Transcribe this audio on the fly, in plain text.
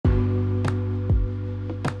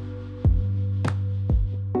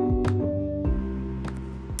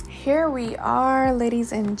Here we are,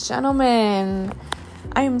 ladies and gentlemen.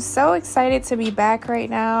 I am so excited to be back right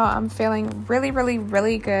now. I'm feeling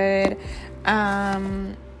really good.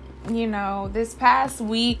 This past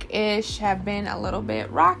week-ish has been a little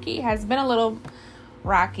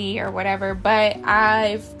rocky or whatever, but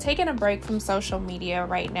I've taken a break from social media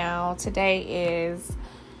right now. Today is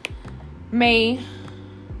May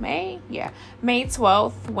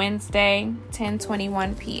 12th, Wednesday,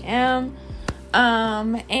 10:21 p.m.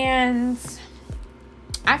 And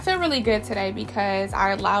I feel really good today because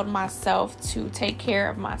I allowed myself to take care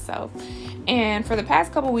of myself. And for the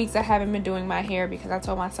past couple weeks, I haven't been doing my hair because I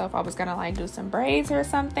told myself I was going to do some braids or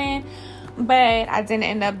something, but I didn't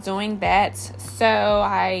end up doing that. So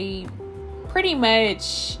I pretty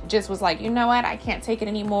much just was like, you know what? I can't take it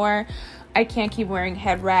anymore. I can't keep wearing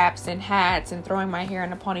head wraps and hats and throwing my hair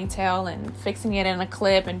in a ponytail and fixing it in a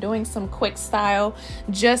clip and doing some quick style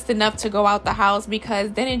just enough to go out the house,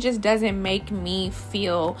 because then it just doesn't make me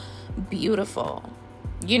feel beautiful.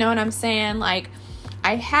 You know what I'm saying? I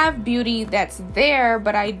have beauty that's there,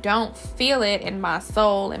 but I don't feel it in my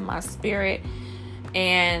soul, in my spirit.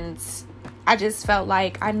 And I just felt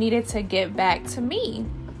like I needed to get back to me.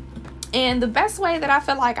 And the best way that I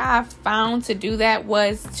feel like I found to do that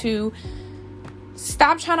was to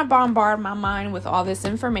stop trying to bombard my mind with all this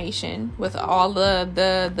information, with all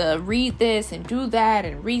the read this and do that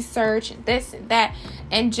and research and this and that,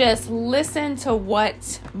 and just listen to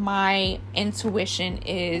what my intuition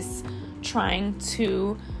is trying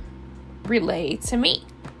to relay to me.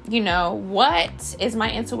 What is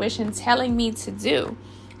my intuition telling me to do?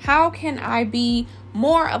 How can I be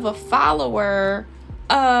more of a follower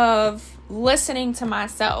of listening to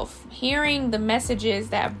myself, hearing the messages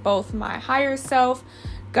that both my higher self,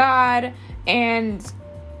 God, and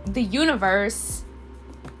the universe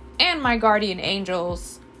and my guardian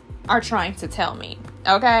angels are trying to tell me,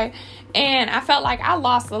 okay? And I felt like I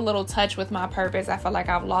lost a little touch with my purpose. I felt like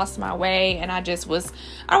I've lost my way, and I don't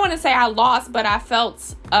want to say I lost, but I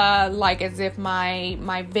felt like as if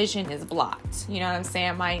my vision is blocked. You know what I'm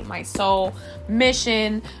saying? My soul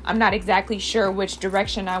mission, I'm not exactly sure which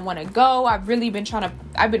direction I want to go. I've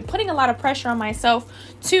been putting a lot of pressure on myself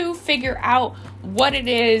to figure out what it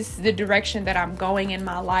is, the direction that I'm going in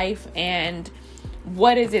my life, and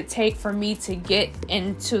what does it take for me to get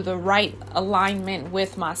into the right alignment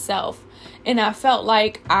with myself. And I felt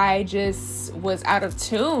like I just was out of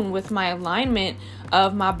tune with my alignment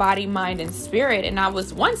of my body, mind, and spirit. And I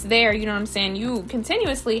was once there, you know what I'm saying? You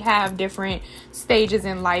continuously have different stages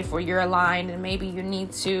in life where you're aligned, and maybe you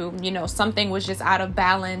need to, something was just out of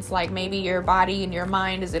balance. Like maybe your body and your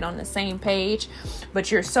mind isn't on the same page,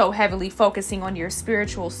 but you're so heavily focusing on your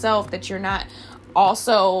spiritual self that you're not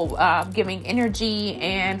also giving energy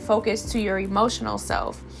and focus to your emotional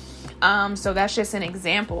self. So that's just an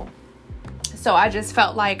example. So I just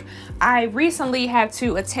felt like I recently had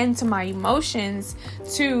to attend to my emotions,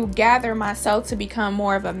 to gather myself to become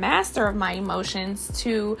more of a master of my emotions,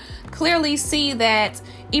 to clearly see that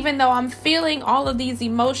even though I'm feeling all of these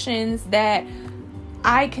emotions, that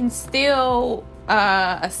I can still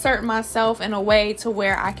assert myself in a way to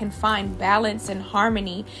where I can find balance and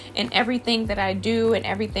harmony in everything that I do and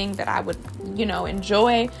everything that I would,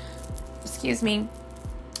 enjoy. Excuse me.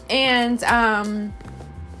 And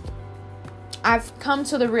I've come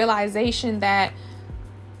to the realization that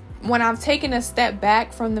when I've taken a step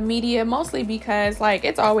back from the media, mostly because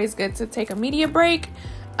it's always good to take a media break,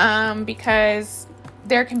 because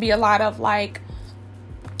there can be a lot of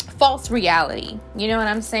false reality. You know what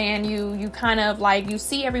I'm saying? You kind of you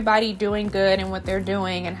see everybody doing good and what they're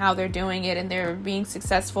doing and how they're doing it, and they're being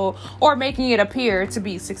successful or making it appear to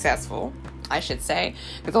be successful, I should say,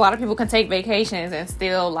 because a lot of people can take vacations and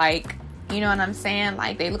still you know what I'm saying?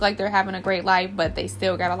 They look like they're having a great life, but they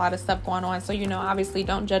still got a lot of stuff going on. So, obviously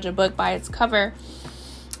don't judge a book by its cover.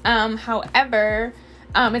 However,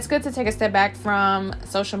 it's good to take a step back from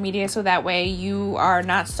social media so that way you are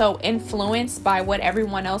not so influenced by what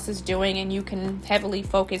everyone else is doing, and you can heavily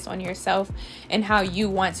focus on yourself and how you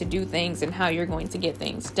want to do things and how you're going to get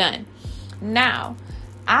things done. Now,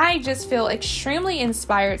 I just feel extremely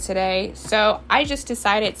inspired today. So I just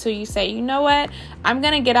decided to say, you know what? I'm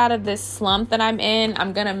going to get out of this slump that I'm in.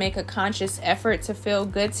 I'm going to make a conscious effort to feel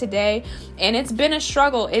good today. And it's been a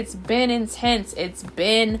struggle. It's been intense. It's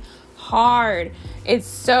been hard. It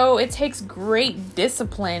takes great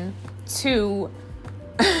discipline to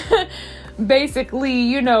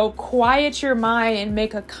basically, quiet your mind and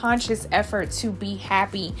make a conscious effort to be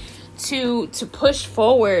happy, to push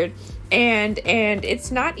forward. And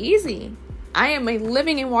it's not easy. I am a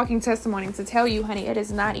living and walking testimony to tell you, honey, it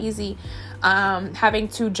is not easy having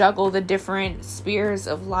to juggle the different spheres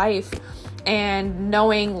of life and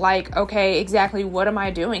knowing like, okay, exactly what am I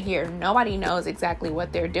doing here? Nobody knows exactly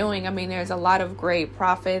what they're doing. I mean, there's a lot of great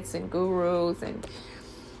prophets and gurus and,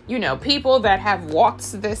 you know, people that have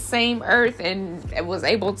walked this same earth and was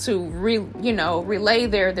able to relay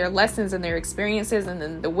their lessons and their experiences and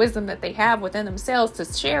then the wisdom that they have within themselves to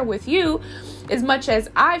share with you, as much as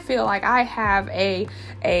I feel like I have a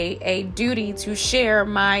duty to share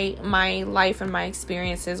my life and my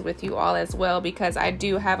experiences with you all as well, because I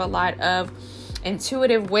do have a lot of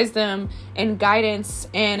intuitive wisdom and guidance,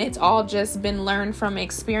 and it's all just been learned from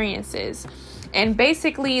experiences. And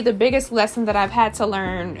basically the biggest lesson that I've had to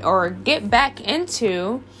learn or get back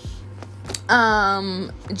into,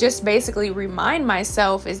 just basically remind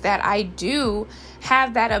myself, is that I do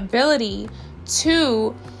have that ability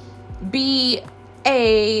to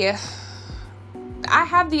I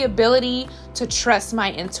have the ability to trust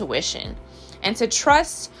my intuition and to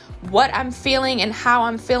trust what I'm feeling and how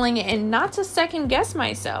I'm feeling it, and not to second guess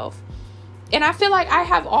myself. And I feel like I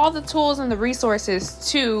have all the tools and the resources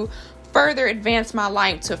to further advance my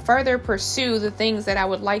life, to further pursue the things that I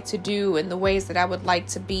would like to do and the ways that I would like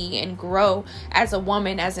to be and grow as a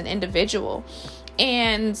woman, as an individual.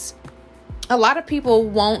 And a lot of people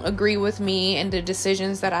won't agree with me and the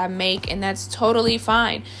decisions that I make, and that's totally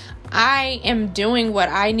fine. I am doing what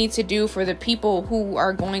I need to do for the people who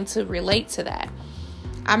are going to relate to that.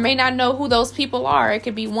 I may not know who those people are. It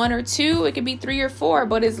could be 1 or 2, it could be 3 or 4,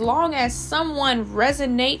 but as long as someone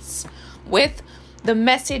resonates with the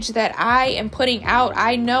message that I am putting out,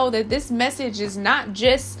 I know that this message is not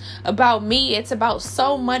just about me, it's about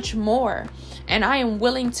so much more. And I am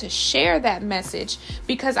willing to share that message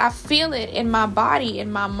because I feel it in my body,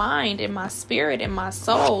 in my mind, in my spirit, in my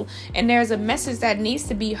soul. And there's a message that needs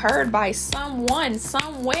to be heard by someone,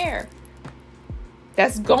 somewhere,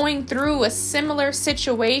 that's going through a similar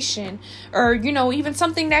situation, or, you know, even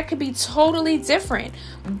something that could be totally different.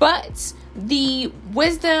 But the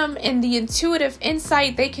wisdom and the intuitive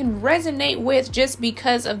insight they can resonate with just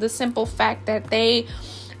because of the simple fact that they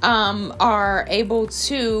are able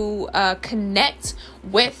to connect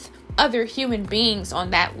with other human beings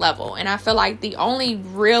on that level. And I feel like the only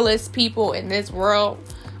realist people in this world,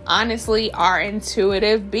 honestly, are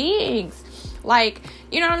intuitive beings. Like,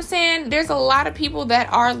 you know what I'm saying? There's a lot of people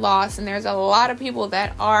that are lost, and there's a lot of people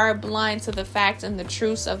that are blind to the facts and the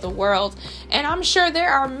truths of the world. And I'm sure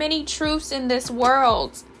there are many truths in this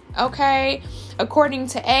world. Okay? According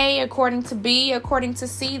to A, according to B, according to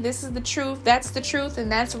C, this is the truth, that's the truth,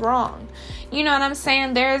 and that's wrong. You know what I'm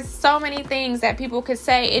saying? There's so many things that people could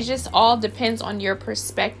say. It just all depends on your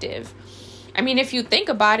perspective. I mean, if you think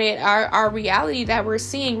about it, our reality that we're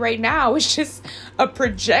seeing right now is just a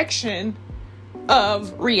projection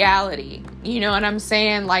of reality. You know what I'm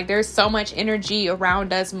saying? Like, there's so much energy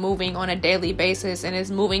around us moving on a daily basis, and it's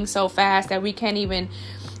moving so fast that we can't even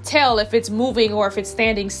tell if it's moving or if it's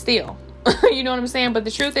standing still. You know what I'm saying? But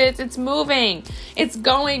the truth is, it's moving. It's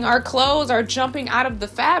going. Our clothes are jumping out of the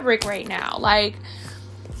fabric right now. Like,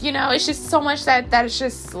 you know, it's just so much that it's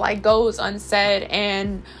just like goes unsaid.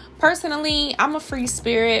 And personally, I'm a free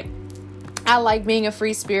spirit. I like being a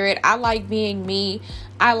free spirit. I like being me.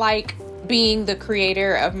 I like being the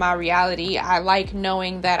creator of my reality. I like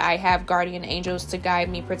knowing that I have guardian angels to guide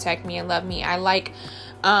me, protect me, and love me. I like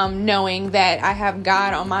knowing that I have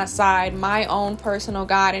God on my side, my own personal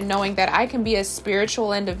God, and knowing that I can be a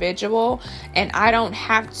spiritual individual and I don't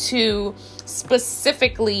have to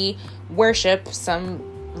specifically worship some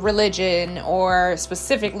religion or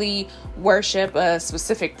specifically worship a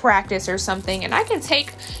specific practice or something. And I can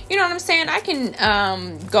take, you know what I'm saying? I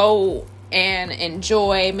can go and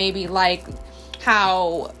enjoy maybe like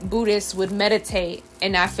how Buddhists would meditate,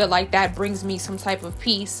 and I feel like that brings me some type of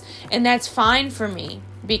peace, and that's fine for me,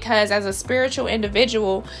 because as a spiritual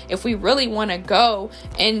individual, if we really want to go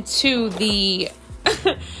into the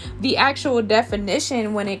the actual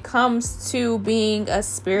definition when it comes to being a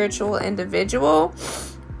spiritual individual,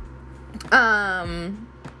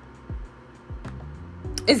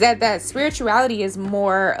 is that spirituality is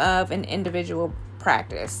more of an individual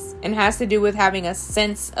practice and has to do with having a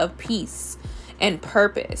sense of peace and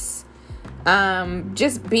purpose.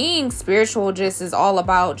 Just being spiritual just is all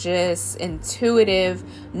about just intuitive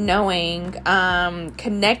knowing,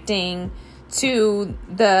 connecting to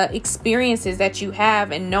the experiences that you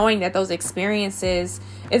have, and knowing that those experiences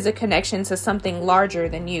is a connection to something larger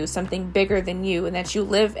than you, something bigger than you, and that you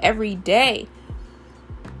live every day.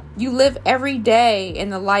 You live every day in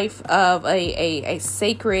the life of a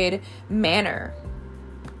sacred manner.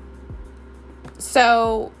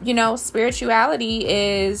 So, spirituality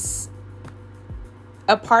is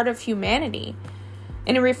a part of humanity.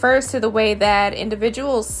 And it refers to the way that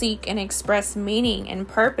individuals seek and express meaning and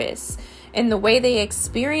purpose, and the way the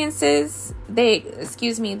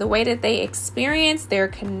way that they experience their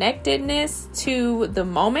connectedness to the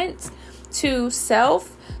moment, to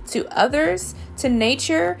self, to others, to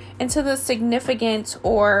nature, and to the significant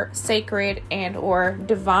or sacred and or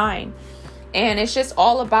divine. And it's just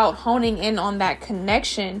all about honing in on that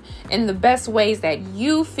connection in the best ways that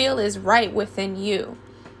you feel is right within you.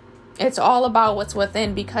 It's all about what's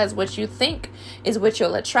within, because what you think is what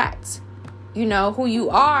you'll attract. Who you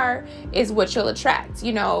are is what you'll attract,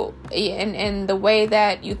 and the way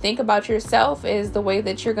that you think about yourself is the way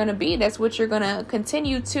that you're going to be. That's what you're going to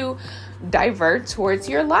continue to divert towards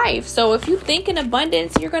your life. So if you think in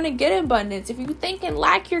abundance, you're going to get abundance. If you think in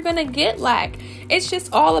lack, you're going to get lack. It's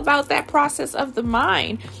just all about that process of the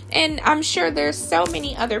mind. And I'm sure there's so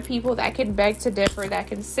many other people that can beg to differ, that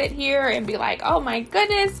can sit here and be like, oh my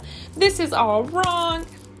goodness, this is all wrong.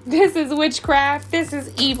 This is witchcraft. This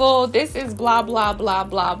is evil. This is blah, blah, blah,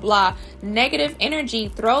 blah, blah. Negative energy.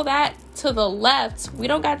 Throw that to the left. We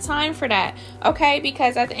don't got time for that. Okay?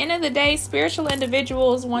 Because at the end of the day, spiritual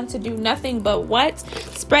individuals want to do nothing but what?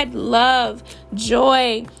 Spread love,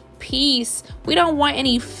 joy, peace. We don't want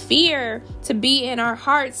any fear to be in our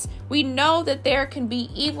hearts. We know that there can be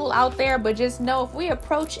evil out there, but just know if we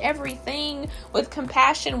approach everything with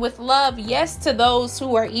compassion, with love, yes, to those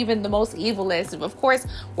who are even the most evilest. Of course,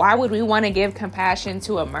 why would we want to give compassion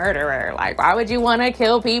to a murderer? Like, why would you want to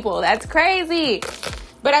kill people? That's crazy.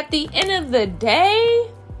 But at the end of the day,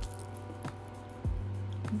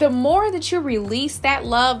 the more that you release that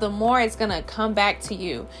love, the more it's going to come back to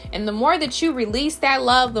you. And the more that you release that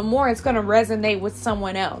love, the more it's going to resonate with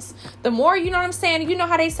someone else. The more, you know what I'm saying? You know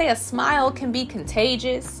how they say a smile can be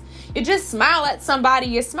contagious? You just smile at somebody,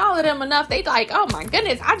 you smile at them enough, they like, oh my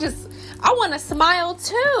goodness, I want to smile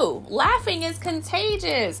too. Laughing is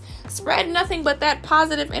contagious. Spread nothing but that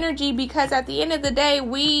positive energy, because at the end of the day,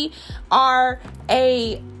 we are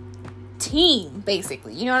a team,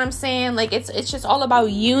 basically. You know what I'm saying? Like, it's just all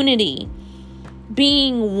about unity,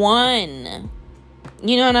 being one.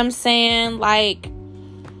 You know what I'm saying? Like,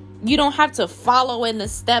 you don't have to follow in the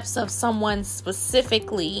steps of someone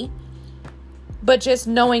specifically, but just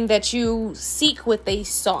knowing that you seek what they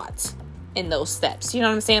sought in those steps. You know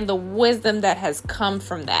what I'm saying? The wisdom that has come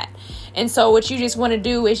from that. And so what you just want to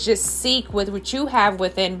do is just seek with what you have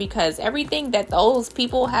within, because everything that those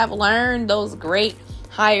people have learned, those great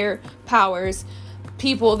higher powers,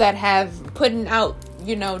 people that have putting out,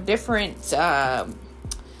 different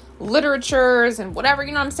literatures and whatever,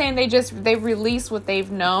 you know what I'm saying? They release what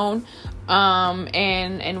they've known,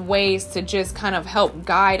 and ways to just kind of help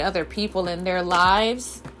guide other people in their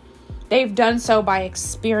lives. They've done so by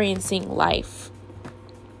experiencing life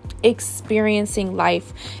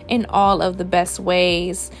in all of the best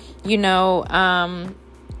ways.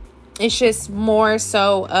 It's just more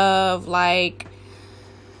so of like,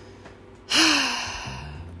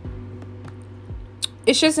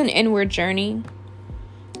 it's just an inward journey,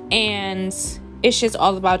 and it's just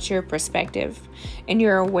all about your perspective and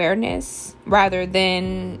your awareness rather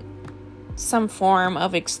than some form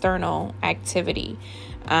of external activity.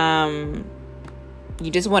 You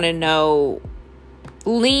just want to know,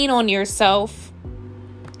 lean on yourself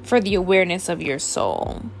for the awareness of your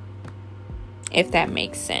soul, if that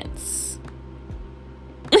makes sense.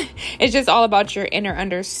 It's just all about your inner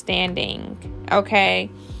understanding, okay?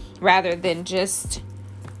 Rather than just,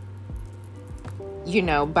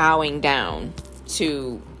 bowing down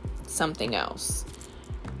to something else.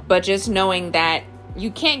 But just knowing that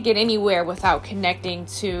you can't get anywhere without connecting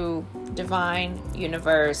to divine,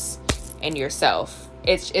 universe, and yourself.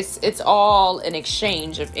 It's all an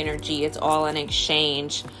exchange of energy. It's all an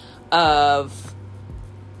exchange of,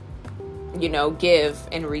 give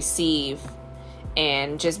and receive,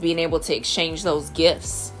 and just being able to exchange those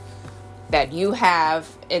gifts that you have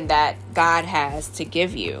and that God has to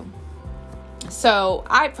give you. So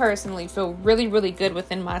I personally feel really, really good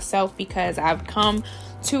within myself, because I've come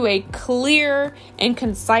to a clear and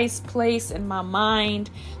concise place in my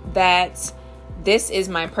mind that this is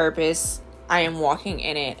my purpose. I am walking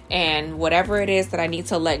in it, and whatever it is that I need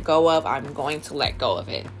to let go of, I'm going to let go of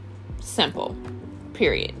it. Simple.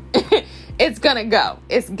 Period. It's gonna go.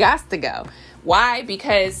 It's got to go. Why?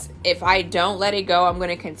 Because if I don't let it go, I'm going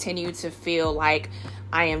to continue to feel like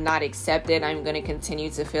I am not accepted. I'm going to continue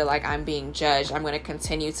to feel like I'm being judged. I'm going to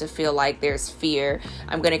continue to feel like there's fear.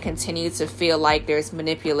 I'm going to continue to feel like there's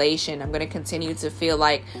manipulation. I'm going to continue to feel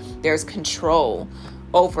like there's control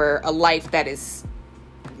over a life that is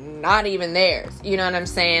not even theirs. You know what I'm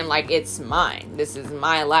saying? Like, it's mine. This is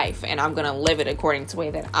my life, and I'm going to live it according to the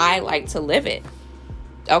way that I like to live it.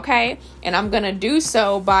 Okay? And I'm going to do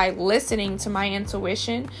so by listening to my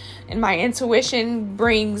intuition, and my intuition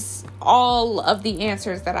brings all of the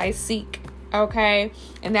answers that I seek. Okay?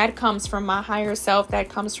 And that comes from my higher self. That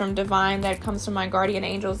comes from divine. That comes from my guardian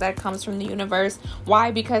angels. That comes from the universe.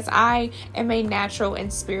 Why? Because I am a natural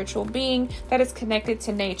and spiritual being that is connected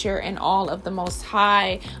to nature and all of the Most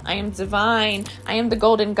High. I am divine. I am the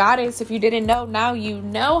golden goddess. If you didn't know, now you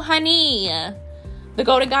know, honey. The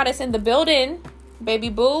golden goddess in the building. Baby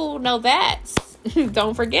boo, know that.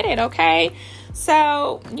 Don't forget it, okay?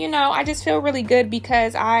 So, I just feel really good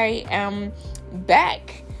because I am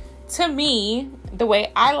back to me, the way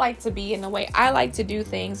I like to be and the way I like to do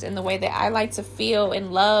things and the way that I like to feel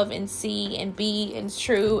and love and see and be and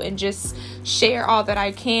true and just share all that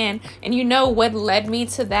I can. And what led me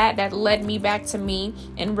to that? That led me back to me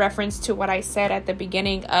in reference to what I said at the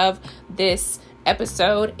beginning of this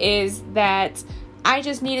episode is that I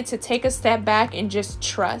just needed to take a step back and just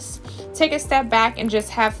trust. Take a step back and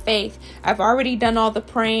just have faith. I've already done all the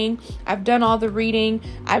praying. I've done all the reading.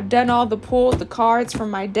 I've done all the pull the cards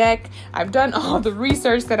from my deck. I've done all the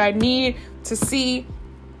research that I need to see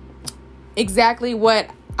exactly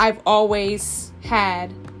what I've always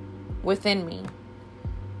had within me.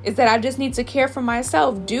 Is that I just need to care for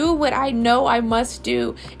myself, do what I know I must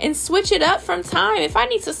do, and switch it up from time. If I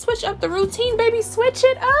need to switch up the routine, baby, switch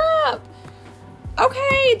it up.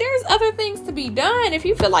 Okay, there's other things to be done. If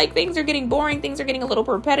you feel like things are getting boring, things are getting a little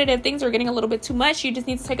repetitive, things are getting a little bit too much, you just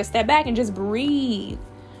need to take a step back and just breathe.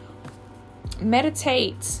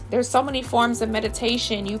 Meditate. There's so many forms of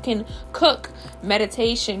meditation. You can cook,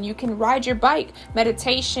 meditation. You can ride your bike,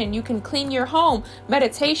 meditation. You can clean your home,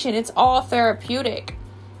 meditation. It's all therapeutic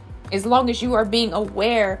as long as you are being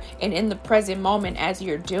aware and in the present moment as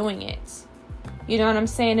you're doing it. You know what I'm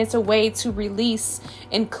saying? It's a way to release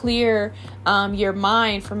and clear your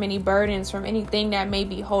mind from any burdens, from anything that may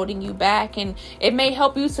be holding you back. And it may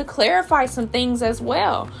help you to clarify some things as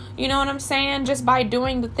well. You know what I'm saying? Just by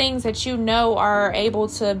doing the things that are able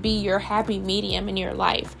to be your happy medium in your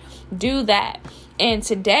life. Do that. And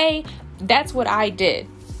today, that's what I did.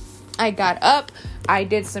 I got up, I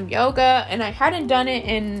did some yoga, and I hadn't done it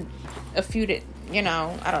in a few days.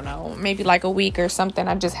 I don't know, maybe like a week or something.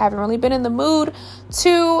 I just haven't really been in the mood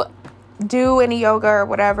to do any yoga or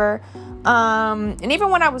whatever. And even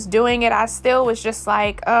when I was doing it, I still was just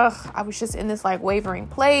like, I was just in this like wavering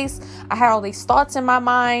place. I had all these thoughts in my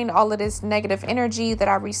mind, all of this negative energy that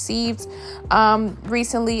I received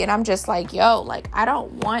recently. And I'm just like, I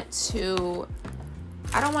don't want to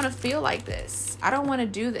feel like this. I don't want to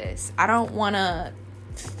do this. I don't want to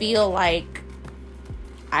feel like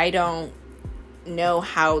I don't know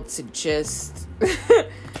how to just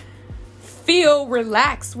feel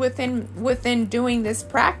relaxed within doing this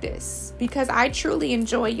practice, because I truly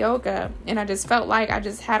enjoy yoga, and I just felt like I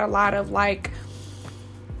just had a lot of like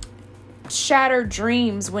shattered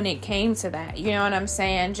dreams when it came to that. You know what I'm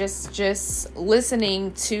saying? Just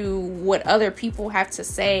listening to what other people have to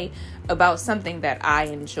say about something that I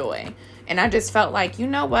enjoy, and I just felt like, you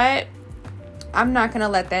know what? I'm not going to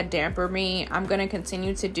let that damper me. I'm going to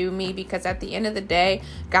continue to do me, because at the end of the day,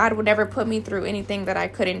 God would never put me through anything that I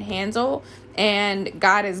couldn't handle. And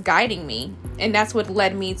God is guiding me. And that's what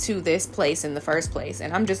led me to this place in the first place.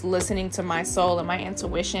 And I'm just listening to my soul and my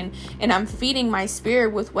intuition. And I'm feeding my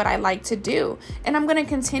spirit with what I like to do. And I'm going to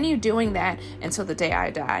continue doing that until the day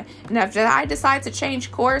I die. And if I decide to change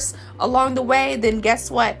course along the way, then guess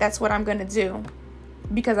what? That's what I'm going to do.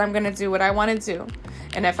 Because I'm going to do what I want to do.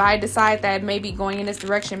 And if I decide that maybe going in this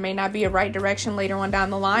direction may not be a right direction later on down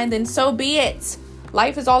the line, then so be it.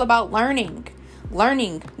 Life is all about learning,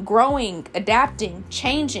 growing, adapting,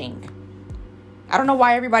 changing. I don't know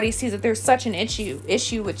why everybody sees that there's such an issue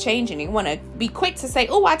with changing. You want to be quick to say,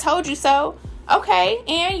 oh, I told you so. Okay,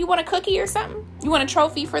 and you want a cookie or something? You want a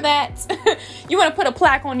trophy for that? You want to put a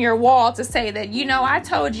plaque on your wall to say that, I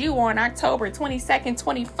told you on October 22nd,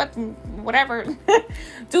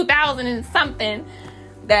 2000 and something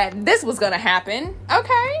that this was going to happen.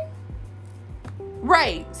 Okay.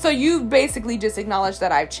 Right. So you basically just acknowledged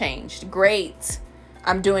that I've changed. Great.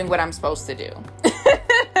 I'm doing what I'm supposed to do.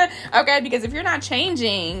 Okay. Because if you're not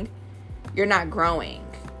changing, you're not growing.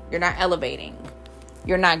 You're not elevating.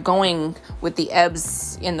 You're not going with the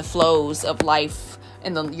ebbs and the flows of life.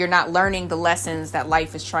 And you're not learning the lessons that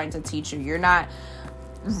life is trying to teach you. You're not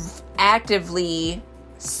actively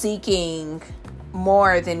seeking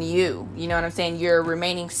more than you. You know what I'm saying? You're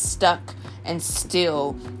remaining stuck and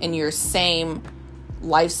still in your same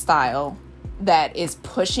lifestyle that is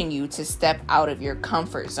pushing you to step out of your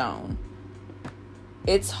comfort zone.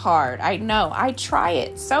 It's hard. I know. I try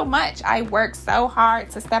it so much. I work so hard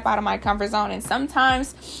to step out of my comfort zone. And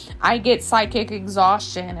sometimes I get psychic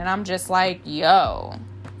exhaustion and I'm just like, yo,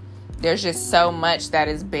 there's just so much that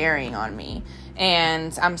is bearing on me.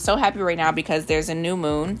 And I'm so happy right now because there's a new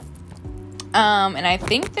moon. And I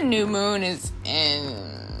think the new moon is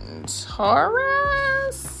in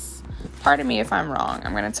Taurus. Pardon me if I'm wrong.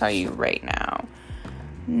 I'm going to tell you right now.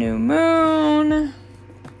 New moon.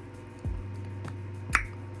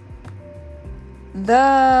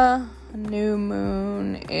 The new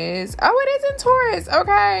moon is, it is in Taurus.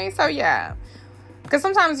 Okay, so yeah. Because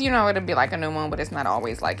sometimes, it'll be like a new moon, but it's not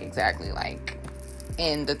always like exactly like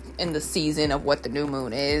in the season of what the new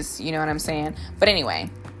moon is. You know what I'm saying? But anyway,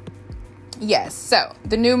 yes. So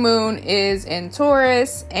the new moon is in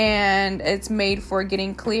Taurus, and it's made for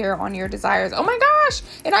getting clear on your desires. Oh my gosh!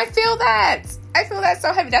 And I feel that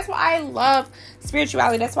so heavy. That's why I love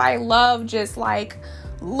spirituality. That's why I love just like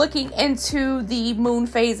looking into the moon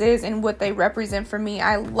phases and what they represent for me.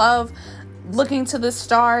 I love looking to the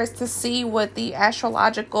stars to see what the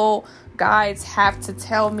astrological guides have to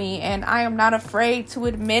tell me, and I am not afraid to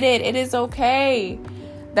admit it. It is okay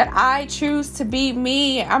that I choose to be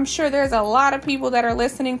me. I'm sure there's a lot of people that are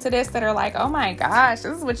listening to this that are like, oh my gosh,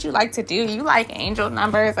 this is what you like to do. You like angel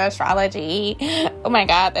numbers, astrology. Oh my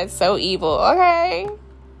God, that's so evil. Okay.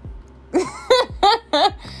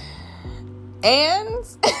 And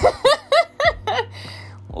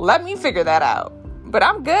let me figure that out. But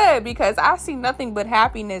I'm good because I see nothing but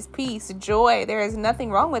happiness, peace, joy. There is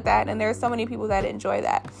nothing wrong with that. And there are so many people that enjoy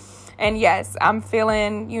that. And yes, I'm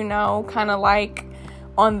feeling, kind of like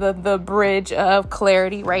on the bridge of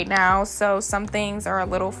clarity right now. So some things are a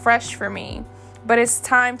little fresh for me. But it's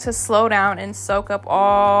time to slow down and soak up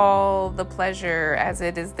all the pleasure, as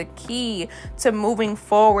it is the key to moving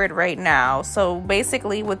forward right now. So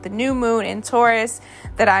basically with the new moon in Taurus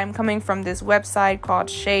that I'm coming from this website called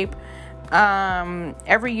Shape,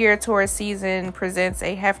 every year Taurus season presents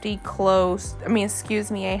a hefty dose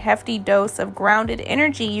of grounded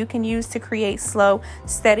energy you can use to create slow,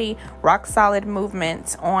 steady, rock solid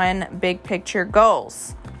movement on big picture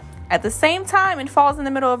goals. At the same time, it falls in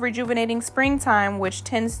the middle of rejuvenating springtime, which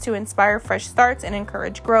tends to inspire fresh starts and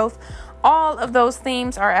encourage growth. All of those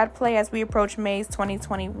themes are at play as we approach May's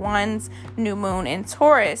 2021's new moon in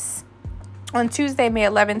Taurus. On Tuesday, May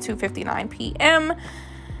 11, 2:59 p.m.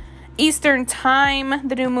 Eastern Time,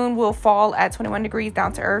 the new moon will fall at 21 degrees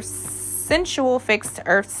down to Earth's sensual fixed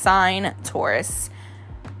Earth sign, Taurus.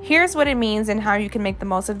 Here's what it means and how you can make the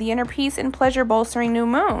most of the inner peace and pleasure bolstering new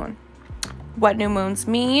moon. What new moons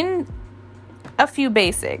mean? A few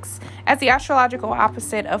basics. As the astrological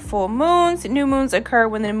opposite of full moons, new moons occur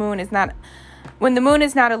when the moon is not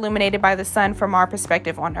illuminated by the sun from our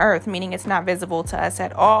perspective on Earth, meaning it's not visible to us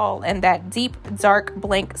at all, and that deep, dark,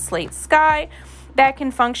 blank slate sky that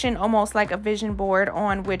can function almost like a vision board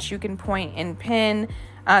on which you can paint and pin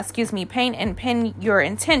your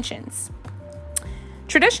intentions.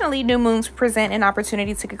 Traditionally, new moons present an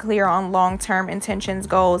opportunity to get clear on long-term intentions,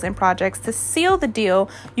 goals, and projects. To seal the deal,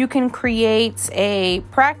 you can create a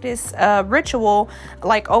practice ritual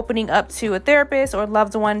like opening up to a therapist or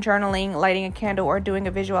loved one, journaling, lighting a candle, or doing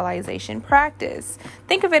a visualization practice.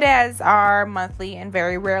 Think of it as our monthly and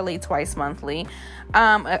very rarely twice monthly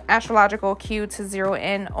astrological cue to zero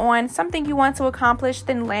in on something you want to accomplish,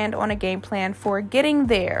 then land on a game plan for getting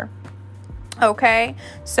there. Okay,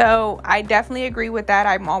 so I definitely agree with that.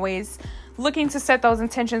 I'm always looking to set those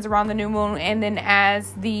intentions around the new moon, and then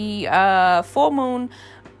as the full moon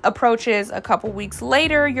approaches a couple weeks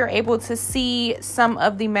later, you're able to see some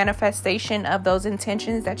of the manifestation of those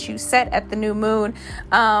intentions that you set at the new moon.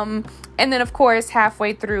 And then, of course,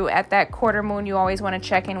 halfway through at that quarter moon, you always want to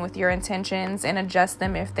check in with your intentions and adjust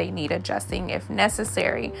them if they need adjusting, if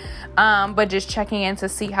necessary. But just checking in to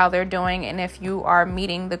see how they're doing and if you are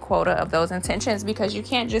meeting the quota of those intentions, because you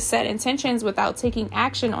can't just set intentions without taking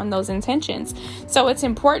action on those intentions. So it's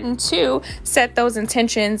important to set those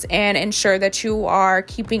intentions and ensure that you are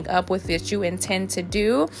keeping up with what you intend to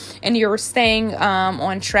do and you're staying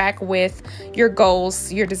on track with your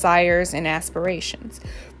goals, your desires, and aspirations.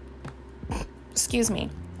 Excuse me.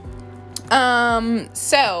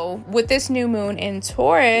 So with this new moon in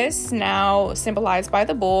Taurus, now symbolized by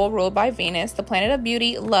the bull, ruled by Venus, the planet of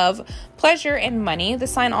beauty, love, pleasure, and money, the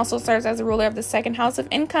sign also serves as a ruler of the second house of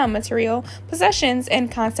income, material possessions, and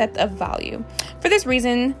concept of value. For this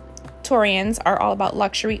reason, Taurians are all about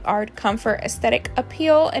luxury, art, comfort, aesthetic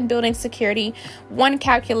appeal, and building security, one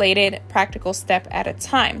calculated, practical step at a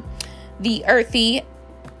time. The earthy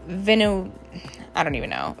I don't even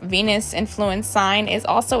know. Venus influence sign is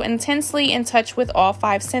also intensely in touch with all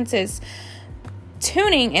 5 senses,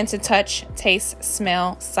 tuning into touch, taste,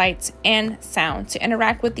 smell, sight, and sound to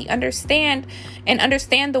interact with understand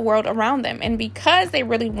the world around them. And because they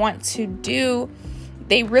really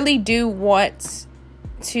do want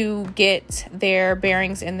to get their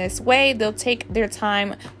bearings in this way, they'll take their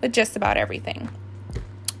time with just about everything.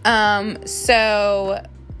 So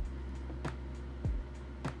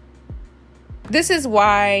this is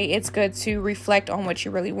why it's good to reflect on what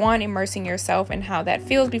you really want, immersing yourself in how that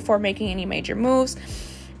feels before making any major moves.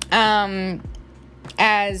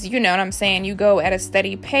 As you know what I'm saying, you go at a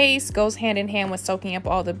steady pace, goes hand in hand with soaking up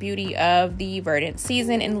all the beauty of the verdant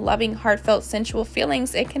season and loving, heartfelt, sensual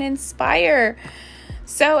feelings it can inspire.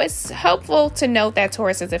 So it's helpful to note that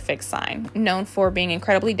Taurus is a fixed sign, known for being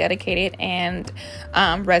incredibly dedicated and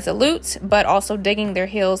resolute, but also digging their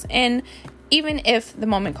heels in, even if the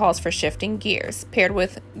moment calls for shifting gears, paired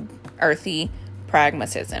with earthy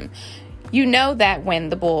pragmatism. You know that when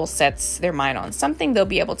the bull sets their mind on something, they'll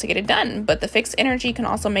be able to get it done, but the fixed energy can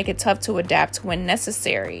also make it tough to adapt when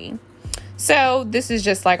necessary. So this is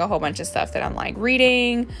just like a whole bunch of stuff that I'm like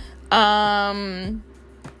reading.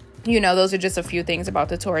 Those are just a few things about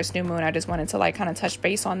the Taurus new moon. I just wanted to like kind of touch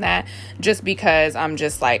base on that just because I'm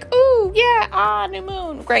just like, ooh, yeah, new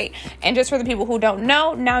moon. Great. And just for the people who don't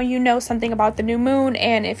know, now you know something about the new moon.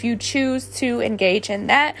 And if you choose to engage in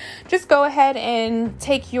that, just go ahead and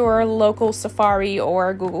take your local Safari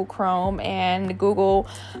or Google Chrome and Google,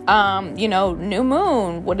 new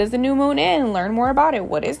moon. What is the new moon in? Learn more about it.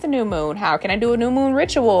 What is the new moon? How can I do a new moon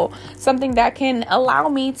ritual? Something that can allow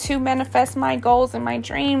me to manifest my goals and my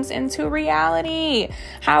dreams into reality.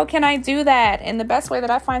 How can I do that? And the best way that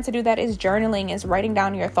I find to do that is journaling, is writing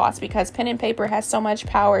down your thoughts, because pen and paper has so much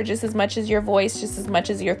power, just as much as your voice, just as much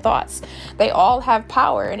as your thoughts. They all have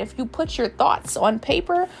power. And if you put your thoughts on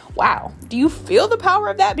paper, wow, do you feel the power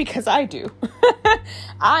of that? Because I do.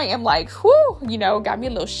 I am like, whoo, got me a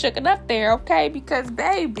little shooken up there. Okay. Because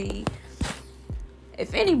baby,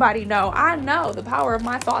 if anybody know, I know the power of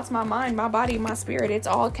my thoughts, my mind, my body, my spirit. It's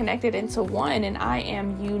all connected into one, and I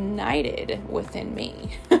am united within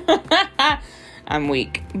me. I'm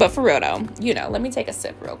weak. But for real though, let me take a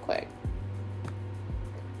sip real quick.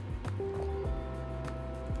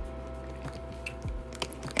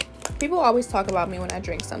 People always talk about me when I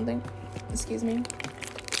drink something. Excuse me.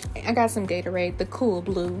 I got some Gatorade, the Cool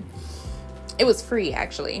Blue. It was free,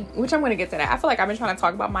 actually, which I'm going to get to that. I feel like I've been trying to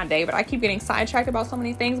talk about my day, but I keep getting sidetracked about so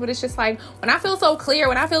many things. But it's just like, when I feel so clear,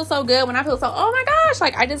 when I feel so good, when I feel so, oh my gosh,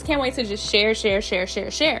 like I just can't wait to just share.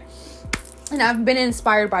 And I've been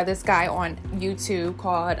inspired by this guy on YouTube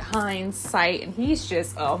called Hindsight, and he's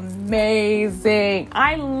just amazing.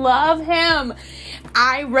 I love him.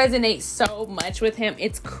 I resonate so much with him.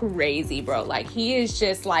 It's crazy, bro. Like, he is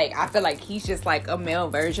just like, I feel like he's just like a male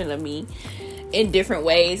version of me in different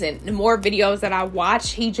ways. And the more videos that I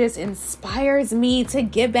watch, he just inspires me to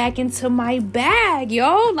get back into my bag,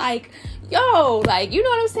 like, you know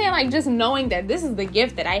what I'm saying? Like, just knowing that this is the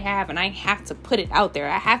gift that I have, and I have to put it out there.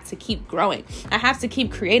 I have to keep growing. I have to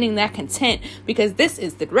keep creating that content, because this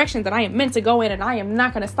is the direction that I am meant to go in, and I am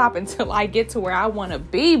not going to stop until I get to where I want to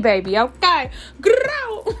be, baby. Okay.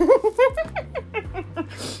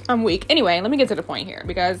 I'm weak. Anyway, let me get to the point here,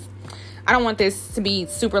 because I don't want this to be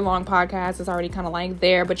super long podcast. It's already kind of like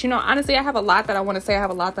there. But, honestly, I have a lot that I want to say. I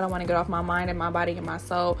have a lot that I want to get off my mind and my body and my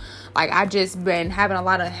soul. Like, I just been having a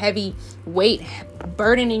lot of heavy weight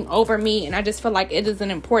burdening over me. And I just feel like it is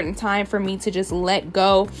an important time for me to just let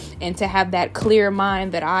go and to have that clear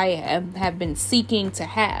mind that I have been seeking to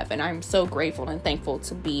have. And I'm so grateful and thankful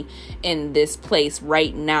to be in this place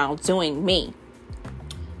right now doing me.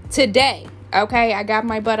 Today, okay, I got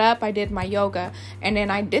my butt up, I did my yoga, and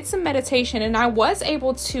then I did some meditation, and I was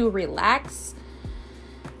able to relax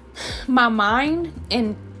my mind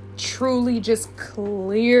and truly just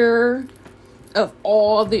clear of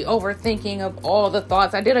all the overthinking, of all the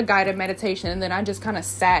thoughts. I did a guided meditation, and then I just kind of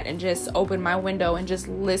sat and just opened my window and just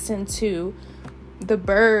listened to the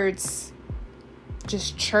birds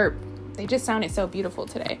just chirp. They just sounded so beautiful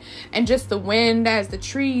today. And just the wind as the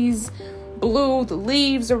trees blew the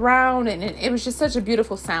leaves around, and it was just such a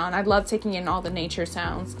beautiful sound. I love taking in all the nature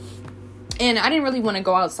sounds. And I didn't really want to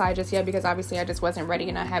go outside just yet, because obviously I just wasn't ready,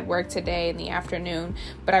 and I had work today in the afternoon.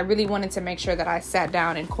 But I really wanted to make sure that I sat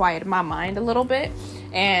down and quieted my mind a little bit.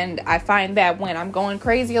 And I find that when I'm going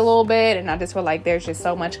crazy a little bit, and I just feel like there's just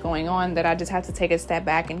so much going on, that I just have to take a step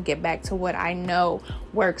back and get back to what I know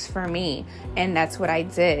works for me. And that's what I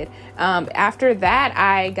did. After that,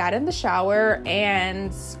 I got in the shower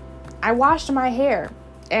and I washed my hair.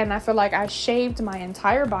 and I feel like I shaved my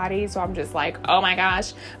entire body. So I'm just like, oh my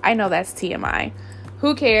gosh, I know that's TMI.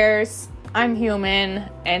 Who cares? I'm human,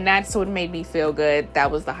 and that's what made me feel good.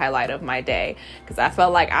 That was the highlight of my day, because I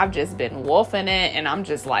felt like I've just been wolfing it, and I'm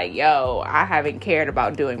just like, yo, I haven't cared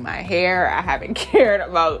about doing my hair. I haven't cared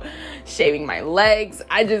about shaving my legs.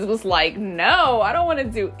 I just was like, no, I don't want to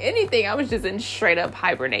do anything. I was just in straight up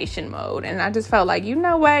hibernation mode, and I just felt like, you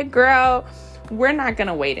know what, girl? We're not going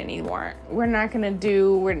to wait anymore. We're not going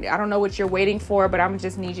to I don't know what you're waiting for, but I'm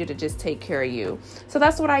just need you to just take care of you. So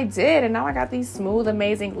that's what I did. And now I got these smooth,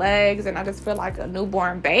 amazing legs, and I just feel like a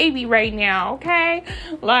newborn baby right now. Okay.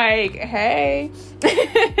 Like, hey.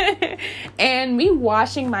 And me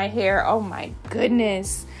washing my hair. Oh my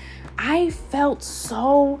goodness. I felt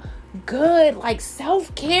so good. Like,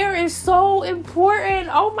 self-care is so important.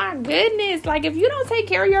 Oh my goodness. Like, if you don't take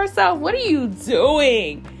care of yourself, what are you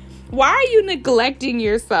doing? Why are you neglecting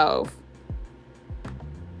yourself?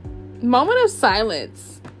 Moment of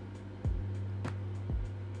silence.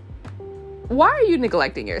 Why are you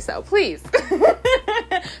neglecting yourself? Please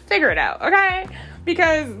figure it out, okay?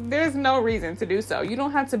 Because there's no reason to do so. You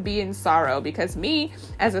don't have to be in sorrow, because me,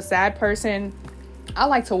 as a sad person, I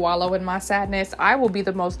like to wallow in my sadness. I will be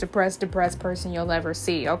the most depressed person you'll ever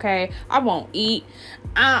see, okay? I won't eat.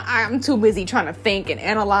 I'm too busy trying to think and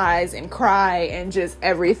analyze and cry and just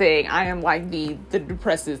everything. I am like the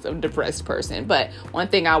depressed of depressed person. But one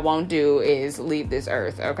thing I won't do is leave this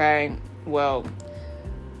earth, okay? Well,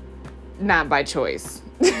 not by choice.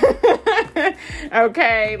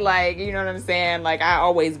 Okay? Like, you know what I'm saying? Like, I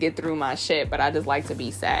always get through my shit, but I just like to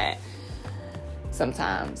be sad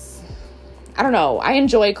sometimes. I don't know. I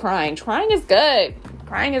enjoy crying. Crying is good.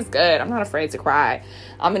 Crying is good. I'm not afraid to cry.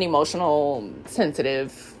 I'm an emotional,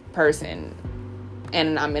 sensitive person,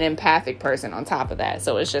 and I'm an empathic person on top of that.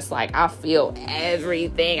 So it's just like, I feel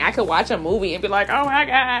everything. I could watch a movie and be like, oh my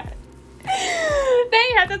God,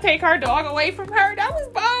 they had to take her dog away from her. That was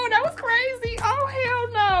bold. That was crazy. Oh, hell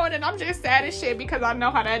no. And then I'm just sad as shit, because I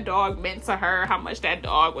know how that dog meant to her, how much that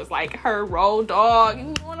dog was like her road dog. You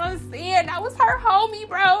know what I'm saying? That was her homie,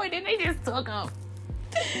 bro. And then they just took him.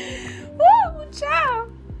 Woo,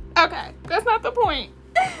 child. Okay, that's not the point.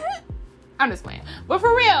 I'm just playing. But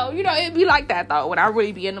for real, you know, it'd be like that, though. When I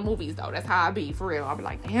really be in the movies, though. That's how I be, for real. I'll be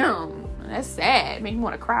like, damn, that's sad. Make me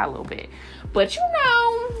want to cry a little bit. But, you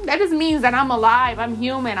know, that just means that I'm alive. I'm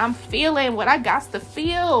human. I'm feeling what I got to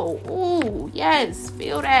feel. Ooh, yes,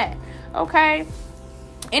 feel that. Okay?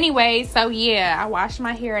 Anyway, so yeah, I washed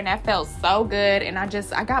my hair and that felt so good. And I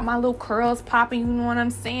got my little curls popping, you know what I'm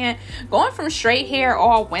saying? Going from straight hair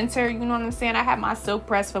all winter, you know what I'm saying? I had my silk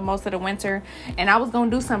press for most of the winter, and I was going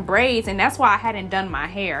to do some braids. And that's why I hadn't done my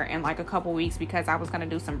hair in like a couple weeks, because I was going to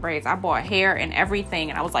do some braids. I bought hair and everything,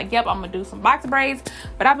 and I was like, yep, I'm going to do some box braids.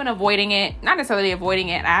 But I've been avoiding it. Not necessarily avoiding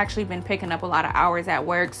it. I actually been picking up a lot of hours at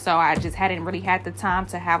work, so I just hadn't really had the time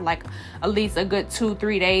to have like at least a good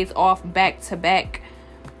 2-3 days off back to back,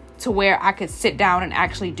 to where I could sit down and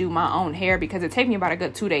actually do my own hair, because it takes me about a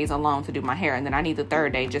good 2 days alone to do my hair. And then I need the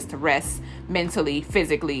third day just to rest mentally,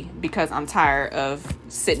 physically, because I'm tired of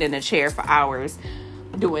sitting in a chair for hours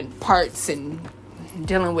doing parts and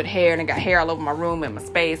dealing with hair. And I got hair all over my room and my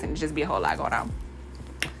space, and just be a whole lot going on.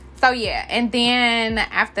 So yeah. And then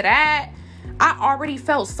after that, I already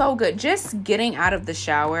felt so good. Just getting out of the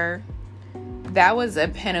shower, that was a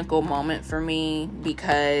pinnacle moment for me,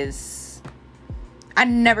 because I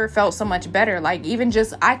never felt so much better. Like, even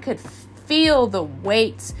just, I could feel the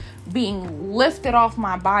weight being lifted off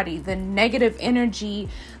my body, the negative energy,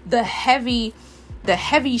 the heavy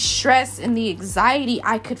stress and the anxiety.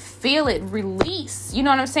 I could feel it release. You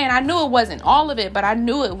know what I'm saying? I knew it wasn't all of it, but I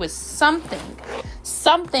knew it was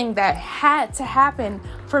something that had to happen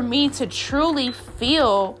for me to truly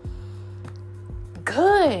feel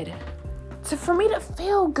good. For me to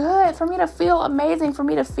feel good, for me to feel amazing, for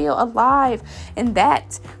me to feel alive. And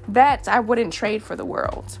that I wouldn't trade for the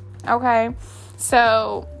world. Okay?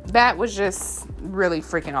 So that was just really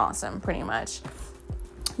freaking awesome, pretty much.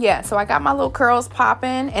 Yeah, so I got my little curls popping,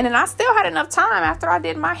 and then I still had enough time after I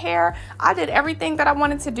did my hair. I did everything that I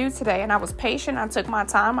wanted to do today, and I was patient. I took my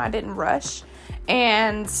time. I didn't rush.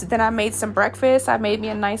 And then I made some breakfast. I made me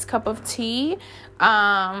a nice cup of tea.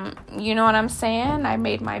 You know what I'm saying? I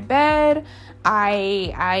made my bed.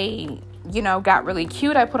 I got really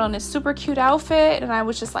cute. I put on this super cute outfit, and I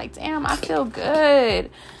was just like, damn, I feel good.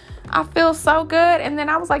 I feel so good. And then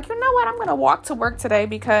I was like, you know what? I'm going to walk to work today,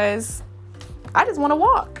 because I just want to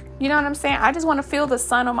walk. You know what I'm saying? I just want to feel the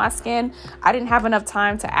sun on my skin. I didn't have enough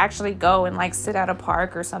time to actually go and like sit at a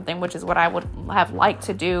park or something, which is what I would have liked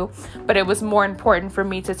to do. But it was more important for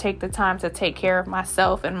me to take the time to take care of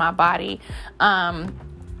myself and my body.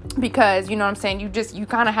 because you know what I'm saying, you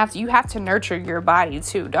kind of have to nurture your body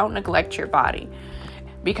too. Don't neglect your body,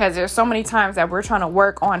 because there's so many times that we're trying to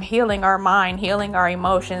work on healing our mind, healing our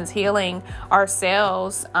emotions, healing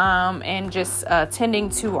ourselves, and just tending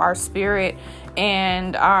to our spirit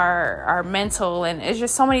and our mental, and it's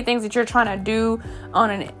just so many things that you're trying to do on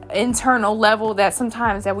an internal level that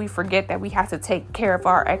sometimes that we forget that we have to take care of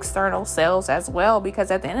our external selves as well. Because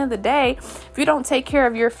at the end of the day, if you don't take care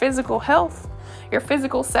of your physical health, your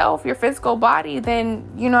physical self, your physical body, then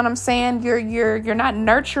you know what I'm saying, you're not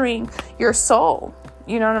nurturing your soul.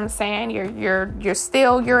 You know what I'm saying? You're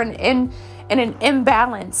in an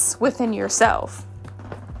imbalance within yourself,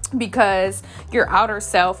 because your outer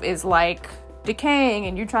self is like decaying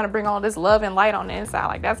and you're trying to bring all this love and light on the inside.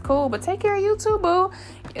 Like, that's cool, but take care of you too, boo.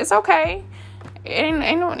 It's okay.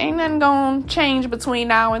 Ain't nothing gonna change between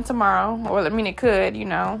now and tomorrow. Or I mean, it could,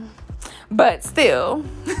 but still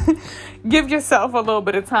give yourself a little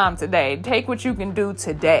bit of time today. Take what you can do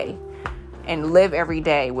today and live every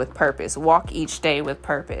day with purpose. Walk each day with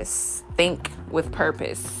purpose. Think with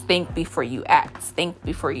purpose. Think before you act. Think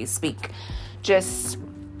before you speak. Just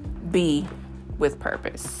be with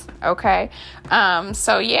purpose. Okay.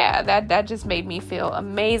 So yeah, that just made me feel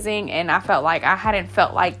amazing. And I felt like I hadn't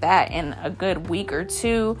felt like that in a good week or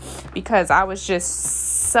two, because I was just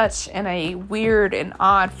such in a weird and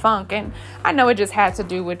odd funk. And I know it just had to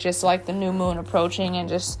do with just like the new moon approaching, and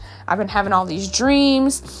just I've been having all these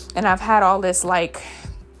dreams, and I've had all this like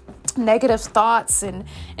negative thoughts and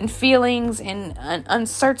feelings and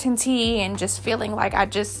uncertainty, and just feeling like I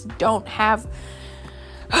just don't have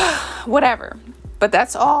whatever. But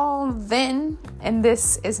that's all then, and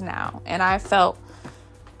this is now. And I feel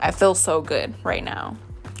so good right now.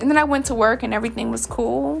 And then I went to work and everything was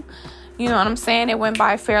cool. You know what I'm saying? It went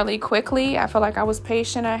by fairly quickly. I feel like I was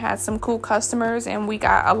patient. I had some cool customers, and we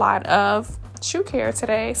got a lot of shoe care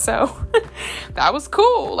today. So that was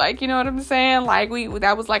cool. Like, you know what I'm saying? Like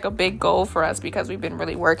that was like a big goal for us, because we've been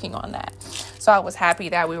really working on that. So I was happy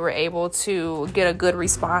that we were able to get a good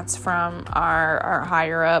response from our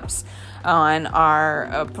higher ups on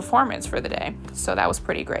our performance for the day. So that was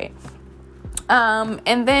pretty great.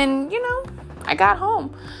 And then, I got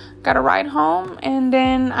home. Got a ride home, and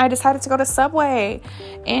then I decided to go to Subway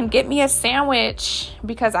and get me a sandwich,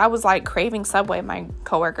 because I was like craving Subway. My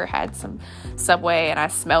coworker had some Subway and I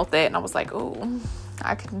smelled it and I was like, ooh,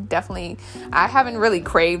 I haven't really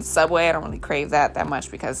craved Subway. I don't really crave that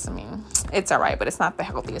much, because it's all right, but it's not the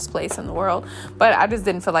healthiest place in the world. But I just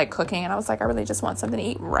didn't feel like cooking, and I was like, I really just want something to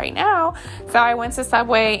eat right now. So I went to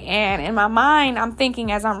Subway, and in my mind, I'm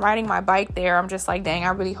thinking as I'm riding my bike there, I'm just like, dang, I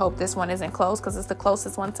really hope this one isn't closed, because it's the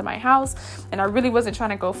closest one to my house. And I really wasn't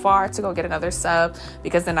trying to go far to go get another sub,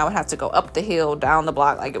 because then I would have to go up the hill, down the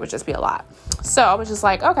block. Like, it would just be a lot. So I was just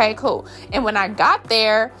like, okay, cool. And when I got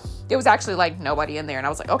there, there was actually like nobody in there, and I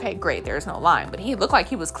was like, okay, great, there's no line. But he looked like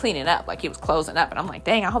he was cleaning up, like he was closing up, and I'm like,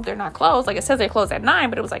 dang, I hope they're not closed. Like, it says they closed at 9,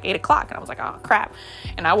 but it was like 8 o'clock, and I was like, oh crap.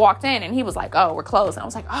 And I walked in, and he was like, oh, we're closed. And I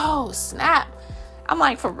was like, oh snap. I'm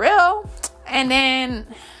like, for real? And then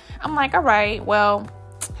I'm like, all right, well,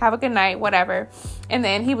 have a good night, whatever. And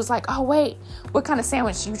then he was like, oh wait, what kind of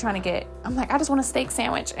sandwich are you trying to get? I'm like, I just want a steak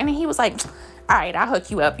sandwich. And then he was like, all right, I'll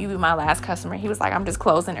hook you up. You be my last customer. He was like, I'm just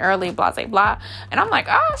closing early, blah, blah, blah. And I'm like,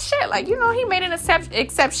 oh shit. Like, he made an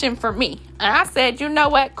exception for me. And I said, you know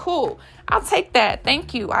what? Cool. I'll take that.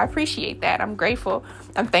 Thank you. I appreciate that. I'm grateful.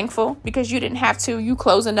 I'm thankful, because you didn't have to. You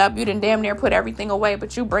closing up. You didn't damn near put everything away,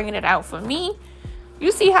 but you bringing it out for me.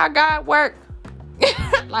 You see how God worked?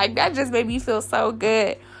 Like, that just made me feel so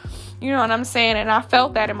good. You know what I'm saying? And I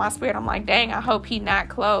felt that in my spirit. I'm like, dang, I hope he not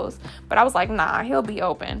closed. But I was like, nah, he'll be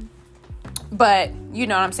open. But you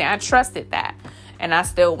know what I'm saying? I trusted that, and I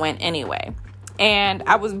still went anyway. And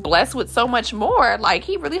I was blessed with so much more. Like,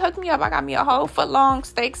 he really hooked me up. I got me a whole foot-long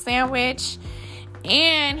steak sandwich,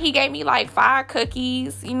 and he gave me like 5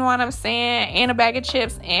 cookies, you know what I'm saying? And a bag of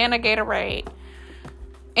chips and a Gatorade,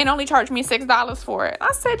 and only charged me $6 for it.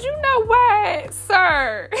 I said, you know what,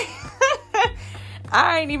 sir?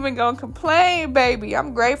 I ain't even gonna complain, baby.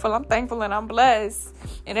 I'm grateful, I'm thankful, and I'm blessed.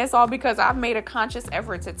 And it's all because I've made a conscious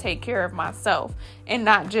effort to take care of myself, and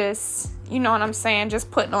not just, you know what I'm saying, just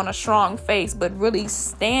putting on a strong face, but really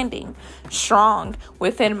standing strong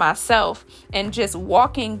within myself and just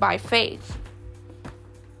walking by faith.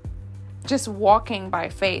 Just walking by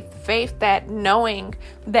faith. Faith that knowing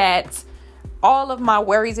that all of my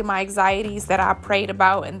worries and my anxieties that I prayed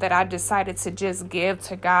about and that I decided to just give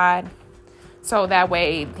to God, so that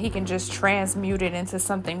way he can just transmute it into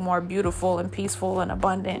something more beautiful and peaceful and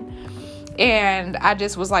abundant. And I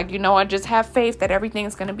just was like, you know what, just have faith that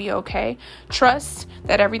everything's going to be okay. Trust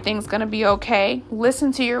that everything's going to be okay.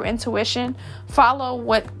 Listen to your intuition. Follow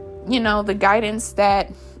what, the guidance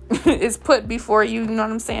that is put before you. You know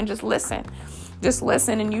what I'm saying? Just listen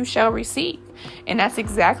and you shall receive. And that's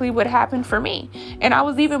exactly what happened for me. And I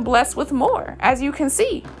was even blessed with more, as you can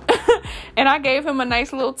see. And I gave him a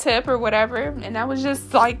nice little tip or whatever. And that was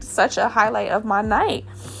just like such a highlight of my night.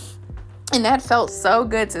 And that felt so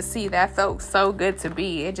good to see. That felt so good to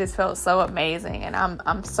be. It just felt so amazing. And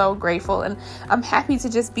I'm so grateful. And I'm happy to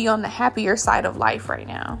just be on the happier side of life right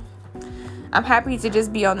now. I'm happy to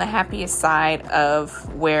just be on the happiest side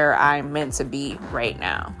of where I'm meant to be right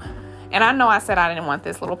now. And I know I said I didn't want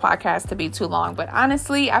this little podcast to be too long, but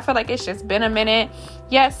honestly, I feel like it's just been a minute.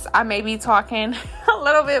 Yes, I may be talking a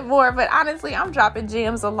little bit more, but honestly, I'm dropping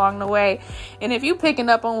gems along the way. And if you picking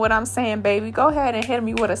up on what I'm saying, baby, go ahead and hit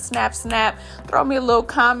me with a snap. Throw me a little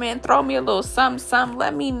comment, throw me a little something.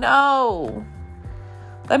 Let me know.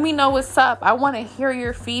 Let me know what's up. I want to hear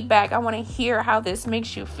your feedback. I want to hear how this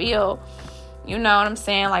makes you feel. You know what I'm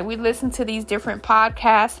saying? Like, we listen to these different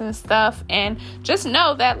podcasts and stuff, and just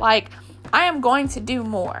know that, like, I am going to do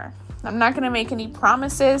more. I'm not going to make any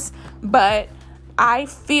promises, but I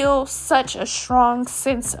feel such a strong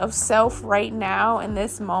sense of self right now in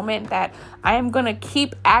this moment that I am going to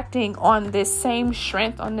keep acting on this same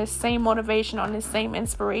strength, on this same motivation, on this same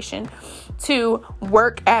inspiration to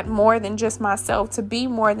work at more than just myself, to be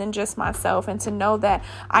more than just myself, and to know that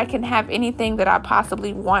I can have anything that I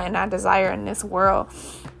possibly want and I desire in this world.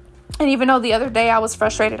 And even though the other day I was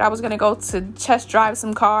frustrated, I was going to go to test drive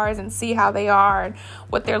some cars and see how they are and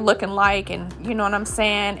what they're looking like. And you know what I'm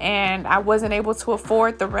saying? And I wasn't able to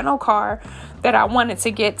afford the rental car that I wanted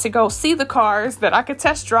to get to go see the cars that I could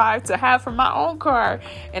test drive to have for my own car.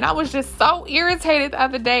 And I was just so irritated the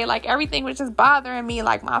other day. Like, everything was just bothering me.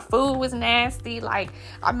 Like, my food was nasty. Like,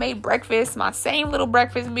 I made breakfast, my same little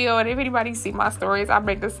breakfast meal. And if anybody see my stories, I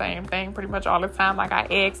make the same thing pretty much all the time. Like, I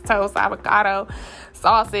eggs, toast, avocado,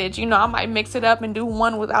 sausage. I might mix it up and do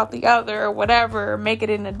one without the other or whatever. Make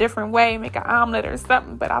it in a different way, make an omelet or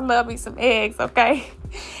something. But I love me some eggs, okay?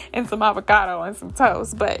 And some avocado and some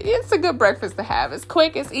toast. But it's a good breakfast to have. It's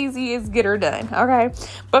quick, it's easy, it's get her done, okay?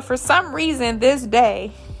 But for some reason this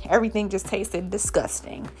day, everything just tasted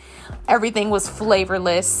disgusting. Everything was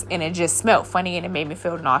flavorless, and it just smelled funny, and it made me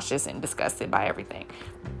feel nauseous and disgusted by everything.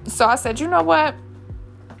 So I said, you know what?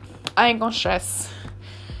 I ain't gonna stress.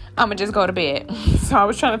 I'm gonna just go to bed. So I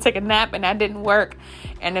was trying to take a nap, and that didn't work.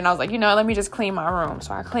 And then I was like, let me just clean my room.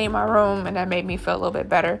 So I cleaned my room, and that made me feel a little bit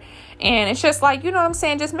better. And it's just like, you know what I'm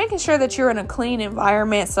saying? Just making sure that you're in a clean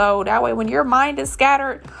environment. So that way, when your mind is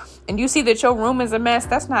scattered and you see that your room is a mess,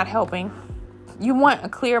 that's not helping. You want a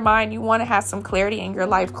clear mind. You want to have some clarity in your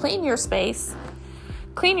life. Clean your space.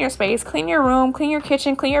 Clean your space, clean your room, clean your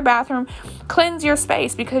kitchen, clean your bathroom, cleanse your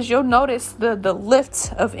space, because you'll notice the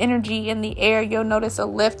lift of energy in the air. You'll notice a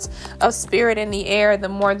lift of spirit in the air the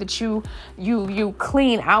more that you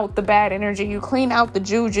clean out the bad energy, you clean out the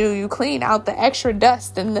juju, you clean out the extra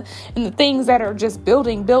dust and the things that are just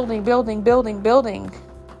building, so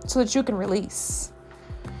that you can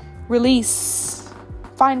release,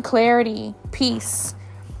 find clarity, peace,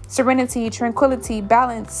 serenity, tranquility,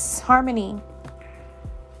 balance, harmony.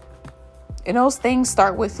 And those things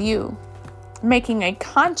start with you making a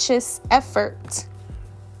conscious effort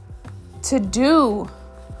to do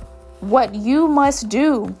what you must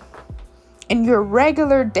do in your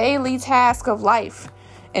regular daily task of life.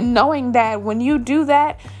 And knowing that when you do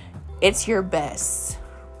that, it's your best.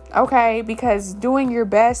 Okay? Because doing your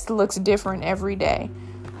best looks different every day.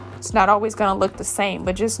 It's not always going to look the same.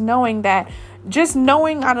 But just knowing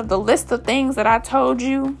out of the list of things that I told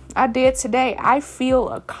you I did today, I feel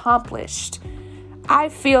accomplished. I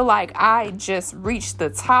feel like I just reached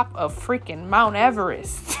the top of freaking Mount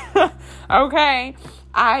Everest. Okay?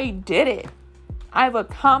 I did it. I've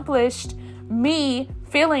accomplished me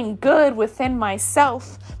feeling good within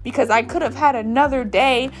myself, because I could have had another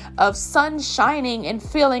day of sun shining and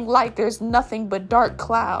feeling like there's nothing but dark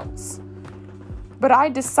clouds. But I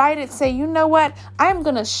decided to say, you know what? I'm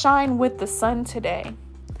going to shine with the sun today.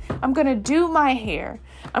 I'm going to do my hair.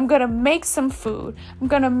 I'm going to make some food. I'm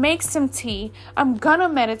going to make some tea. I'm going to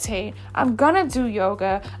meditate. I'm going to do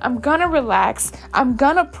yoga. I'm going to relax. I'm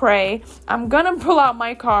going to pray. I'm going to pull out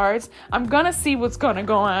my cards. I'm going to see what's going to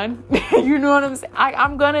go on. You know what I'm saying?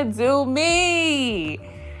 I'm going to do me.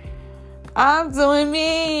 I'm doing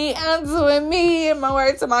me. I'm doing me. In my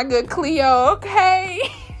word to my good Cleo. Okay.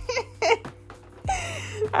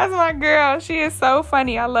 That's my girl. She is so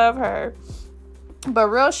funny. I love her. But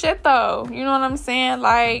real shit though. You know what I'm saying?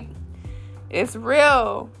 Like, it's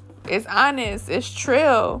real. It's honest. It's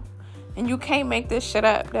true. And you can't make this shit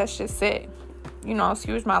up. That's just it. You know,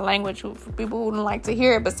 excuse my language for people who don't like to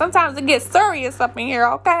hear it. But sometimes it gets serious up in here,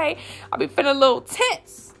 okay? I'll be feeling a little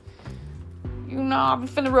tense. You know, I'll be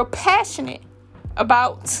feeling real passionate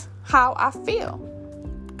about how I feel.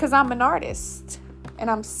 Because I'm an artist. And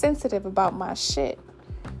I'm sensitive about my shit.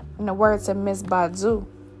 In the words of Miss Badu.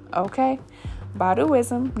 Okay?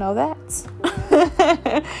 Baduism, know that.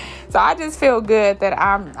 So I just feel good that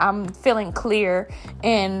I'm feeling clear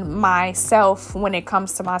in myself when it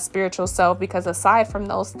comes to my spiritual self, because aside from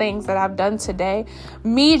those things that I've done today,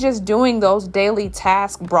 me just doing those daily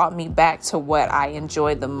tasks brought me back to what I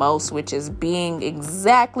enjoyed the most, which is being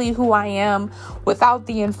exactly who I am without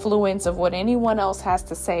the influence of what anyone else has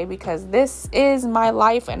to say, because this is my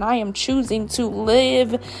life and I am choosing to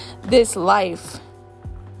live this life.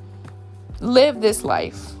 Live this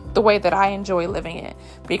life the way that I enjoy living it,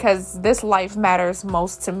 because this life matters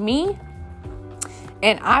most to me,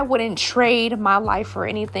 and I wouldn't trade my life for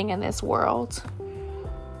anything in this world.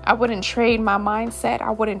 I wouldn't trade my mindset. I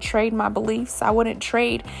wouldn't trade my beliefs. I wouldn't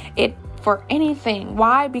trade it for anything.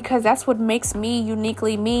 Why? Because that's what makes me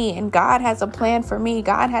uniquely me, and God has a plan for me.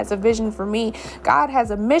 God has a vision for me. God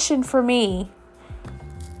has a mission for me,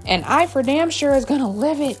 and I for damn sure is gonna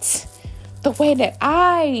live it the way that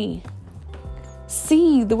I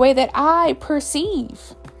see, the way that I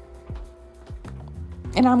perceive.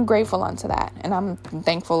 And I'm grateful unto that. And I'm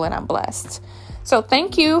thankful and I'm blessed. So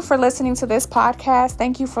thank you for listening to this podcast.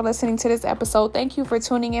 Thank you for listening to this episode. Thank you for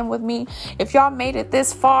tuning in with me. If y'all made it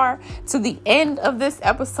this far to the end of this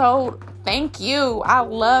episode, thank you. I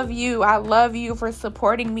love you. I love you for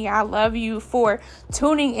supporting me. I love you for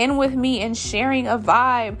tuning in with me and sharing a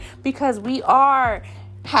vibe, because we are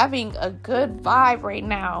having a good vibe right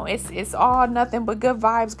now. It's all nothing but good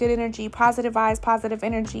vibes, good energy, positive vibes, positive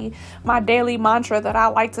energy. My daily mantra that I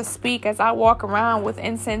like to speak as I walk around with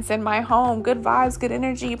incense in my home: good vibes, good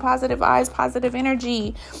energy, positive vibes, positive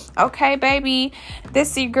energy. Okay, baby,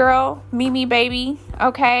 this is your girl Mimi, baby.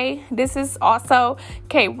 Okay, this is also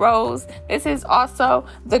K Rose. This is also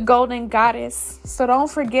the Golden Goddess. So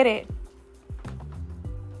don't forget it.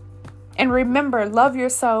 And remember, love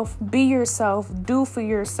yourself, be yourself, do for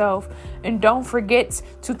yourself, and don't forget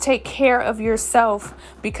to take care of yourself,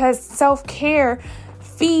 because self-care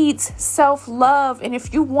feeds self-love. And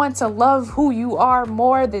if you want to love who you are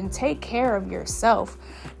more, then take care of yourself.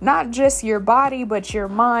 Not just your body, but your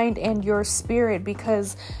mind and your spirit,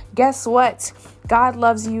 because guess what? God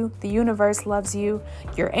loves you. The universe loves you.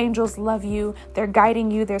 Your angels love you. They're guiding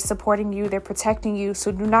you. They're supporting you. They're protecting you.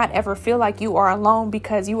 So do not ever feel like you are alone,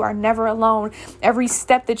 because you are never alone. Every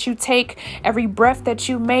step that you take, every breath that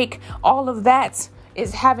you make, all of that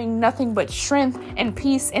is having nothing but strength and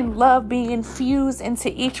peace and love being infused into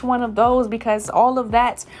each one of those, because all of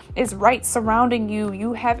that is right surrounding you.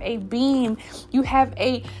 You have a beam, you have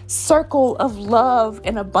a circle of love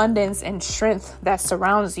and abundance and strength that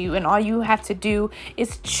surrounds you, and all you have to do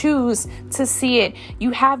is choose to see it.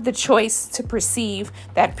 You have the choice to perceive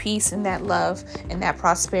that peace and that love and that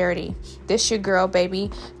prosperity. This your girl, baby,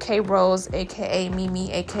 K Rose, aka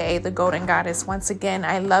Mimi, aka the Golden Goddess. Once again,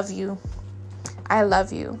 I love you. I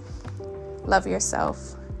love you. Love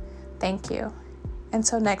yourself. Thank you.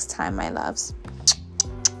 Until next time, my loves.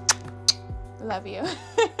 Love you.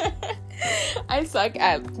 I suck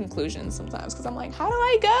at conclusions sometimes, because I'm like, how do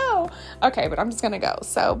I go? Okay, but I'm just going to go.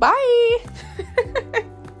 So bye.